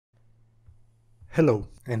Hello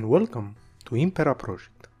and welcome to Impera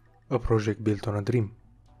Project, a project built on a dream.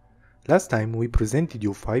 Last time we presented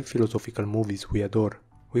you 5 philosophical movies we adore.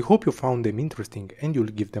 We hope you found them interesting and you'll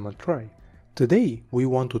give them a try. Today we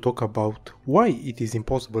want to talk about why it is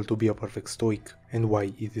impossible to be a perfect Stoic and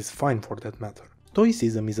why it is fine for that matter.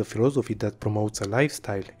 Stoicism is a philosophy that promotes a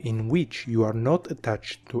lifestyle in which you are not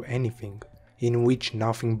attached to anything, in which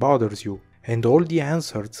nothing bothers you, and all the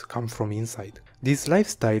answers come from inside. This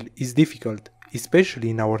lifestyle is difficult, especially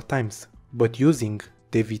in our times, but using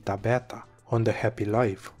the Vita Beata on the Happy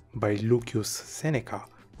Life by Lucius Seneca,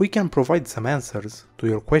 we can provide some answers to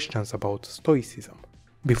your questions about Stoicism.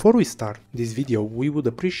 Before we start this video, we would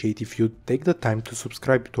appreciate if you take the time to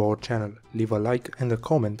subscribe to our channel, leave a like and a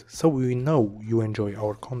comment so we know you enjoy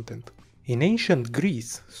our content. In ancient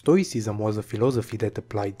Greece, Stoicism was a philosophy that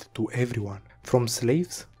applied to everyone, from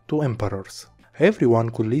slaves to emperors. Everyone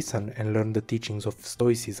could listen and learn the teachings of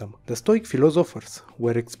Stoicism. The Stoic philosophers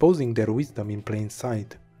were exposing their wisdom in plain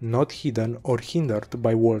sight, not hidden or hindered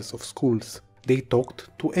by walls of schools. They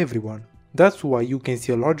talked to everyone. That's why you can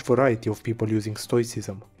see a large variety of people using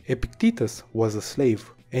Stoicism. Epictetus was a slave,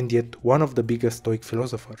 and yet one of the biggest Stoic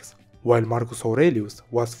philosophers, while Marcus Aurelius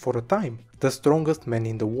was for a time the strongest man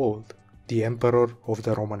in the world, the emperor of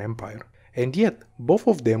the Roman Empire. And yet, both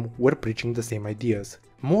of them were preaching the same ideas.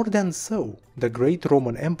 More than so, the great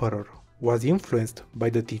Roman emperor was influenced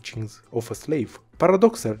by the teachings of a slave.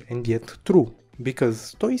 Paradoxal and yet true, because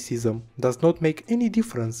Stoicism does not make any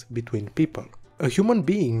difference between people. A human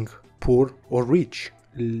being, poor or rich,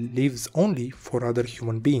 lives only for other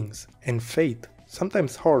human beings, and fate,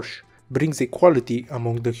 sometimes harsh, brings equality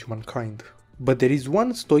among the humankind. But there is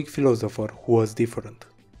one Stoic philosopher who was different: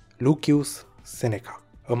 Lucius Seneca,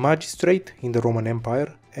 a magistrate in the Roman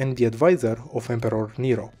Empire and the advisor of Emperor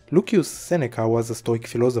Nero. Lucius Seneca was a Stoic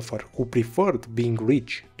philosopher who preferred being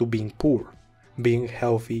rich to being poor, being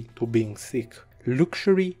healthy to being sick,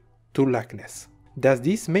 luxury to lackness. Does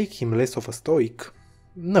this make him less of a Stoic?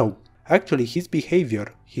 No. Actually, his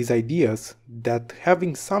behavior, his ideas that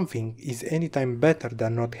having something is anytime better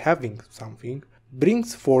than not having something,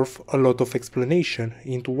 brings forth a lot of explanation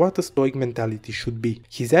into what a Stoic mentality should be.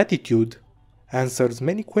 His attitude answers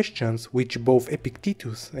many questions which both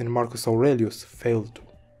Epictetus and Marcus Aurelius failed to.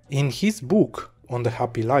 In his book on the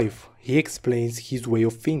Happy Life, he explains his way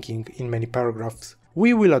of thinking in many paragraphs.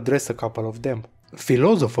 We will address a couple of them.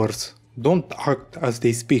 Philosophers don't act as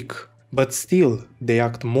they speak, but still they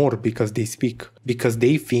act more because they speak, because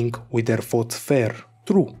they think with their thoughts fair.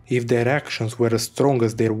 True, if their actions were as strong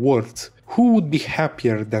as their words, who would be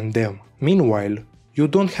happier than them? Meanwhile, you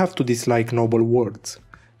don't have to dislike noble words,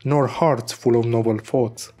 nor hearts full of noble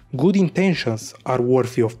thoughts. Good intentions are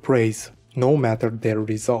worthy of praise, no matter their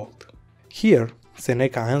result. Here,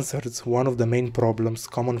 Seneca answers one of the main problems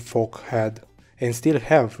common folk had, and still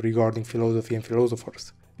have regarding philosophy and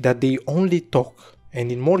philosophers, that they only talk,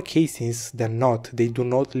 and in more cases than not, they do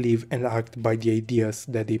not live and act by the ideas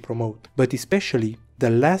that they promote. But especially, the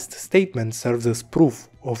last statement serves as proof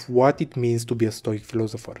of what it means to be a Stoic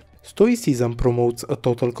philosopher. Stoicism promotes a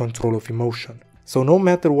total control of emotion. So no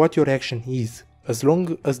matter what your action is, as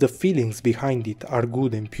long as the feelings behind it are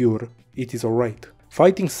good and pure, it is alright.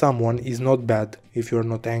 Fighting someone is not bad if you are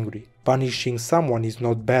not angry. Punishing someone is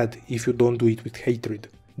not bad if you don't do it with hatred.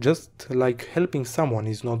 Just like helping someone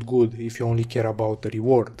is not good if you only care about the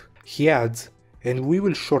reward. He adds, and we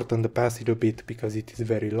will shorten the passage a bit because it is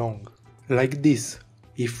very long. Like this: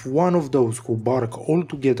 if one of those who bark all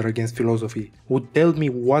together against philosophy would tell me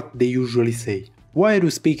what they usually say. Why are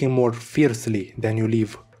you speaking more fiercely than you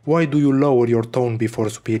live? Why do you lower your tone before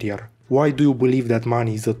superior? Why do you believe that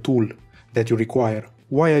money is a tool that you require?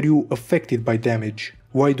 Why are you affected by damage?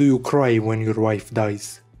 Why do you cry when your wife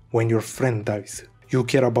dies? When your friend dies? You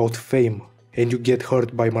care about fame, and you get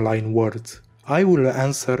hurt by malign words. I will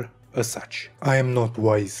answer as such: I am not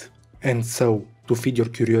wise, and so, to feed your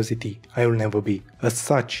curiosity, I will never be. As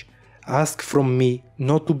such, ask from me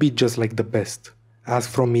not to be just like the best.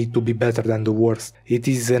 Ask from me to be better than the worst. It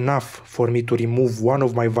is enough for me to remove one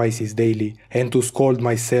of my vices daily, and to scold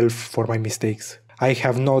myself for my mistakes. I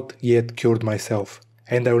have not yet cured myself,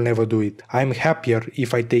 and I will never do it. I am happier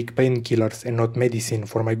if I take painkillers and not medicine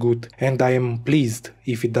for my good, and I am pleased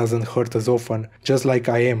if it doesn't hurt as often, just like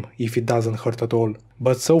I am if it doesn't hurt at all.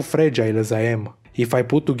 But so fragile as I am, if I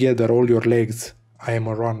put together all your legs, I am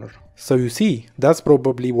a runner. So you see, that's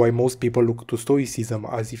probably why most people look to Stoicism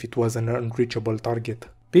as if it was an unreachable target.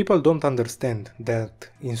 People don't understand that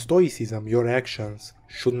in Stoicism your actions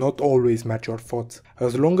should not always match your thoughts.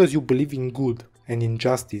 As long as you believe in good and in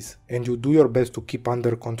justice, and you do your best to keep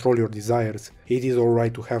under control your desires, it is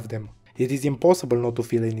alright to have them. It is impossible not to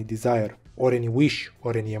feel any desire, or any wish,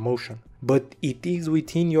 or any emotion. But it is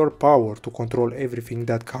within your power to control everything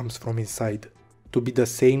that comes from inside, to be the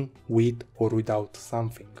same with or without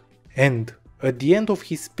something. And at the end of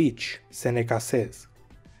his speech, Seneca says,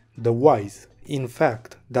 "The wise, in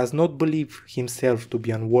fact, does not believe himself to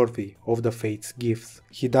be unworthy of the fate's gifts.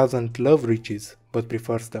 He doesn't love riches, but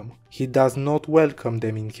prefers them. He does not welcome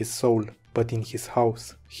them in his soul, but in his house.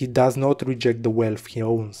 He does not reject the wealth he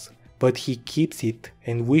owns, but he keeps it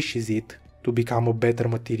and wishes it to become a better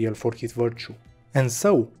material for his virtue." And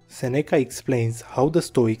so, Seneca explains how the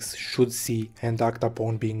Stoics should see and act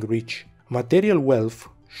upon being rich. Material wealth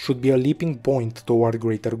should be a leaping point toward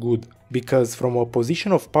greater good, because from a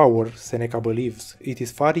position of power, Seneca believes, it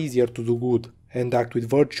is far easier to do good and act with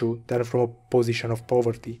virtue than from a position of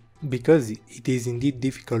poverty, because it is indeed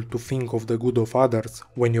difficult to think of the good of others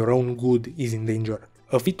when your own good is in danger.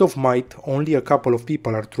 A feat of might only a couple of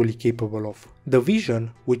people are truly capable of. The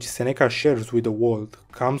vision which Seneca shares with the world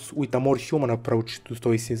comes with a more human approach to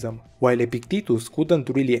Stoicism. While Epictetus couldn't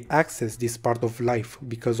really access this part of life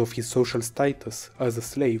because of his social status as a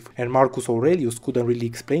slave, and Marcus Aurelius couldn't really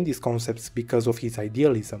explain these concepts because of his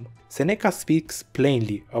idealism, Seneca speaks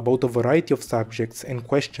plainly about a variety of subjects and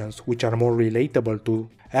questions which are more relatable to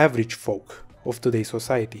average folk of today's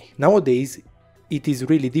society. Nowadays, it is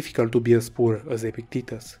really difficult to be as poor as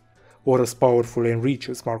Epictetus, or as powerful and rich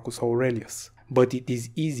as Marcus Aurelius, but it is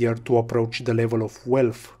easier to approach the level of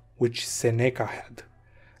wealth which Seneca had.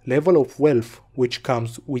 Level of wealth which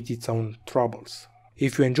comes with its own troubles.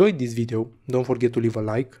 If you enjoyed this video, don't forget to leave a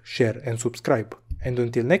like, share and subscribe, and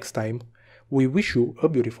until next time, we wish you a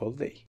beautiful day.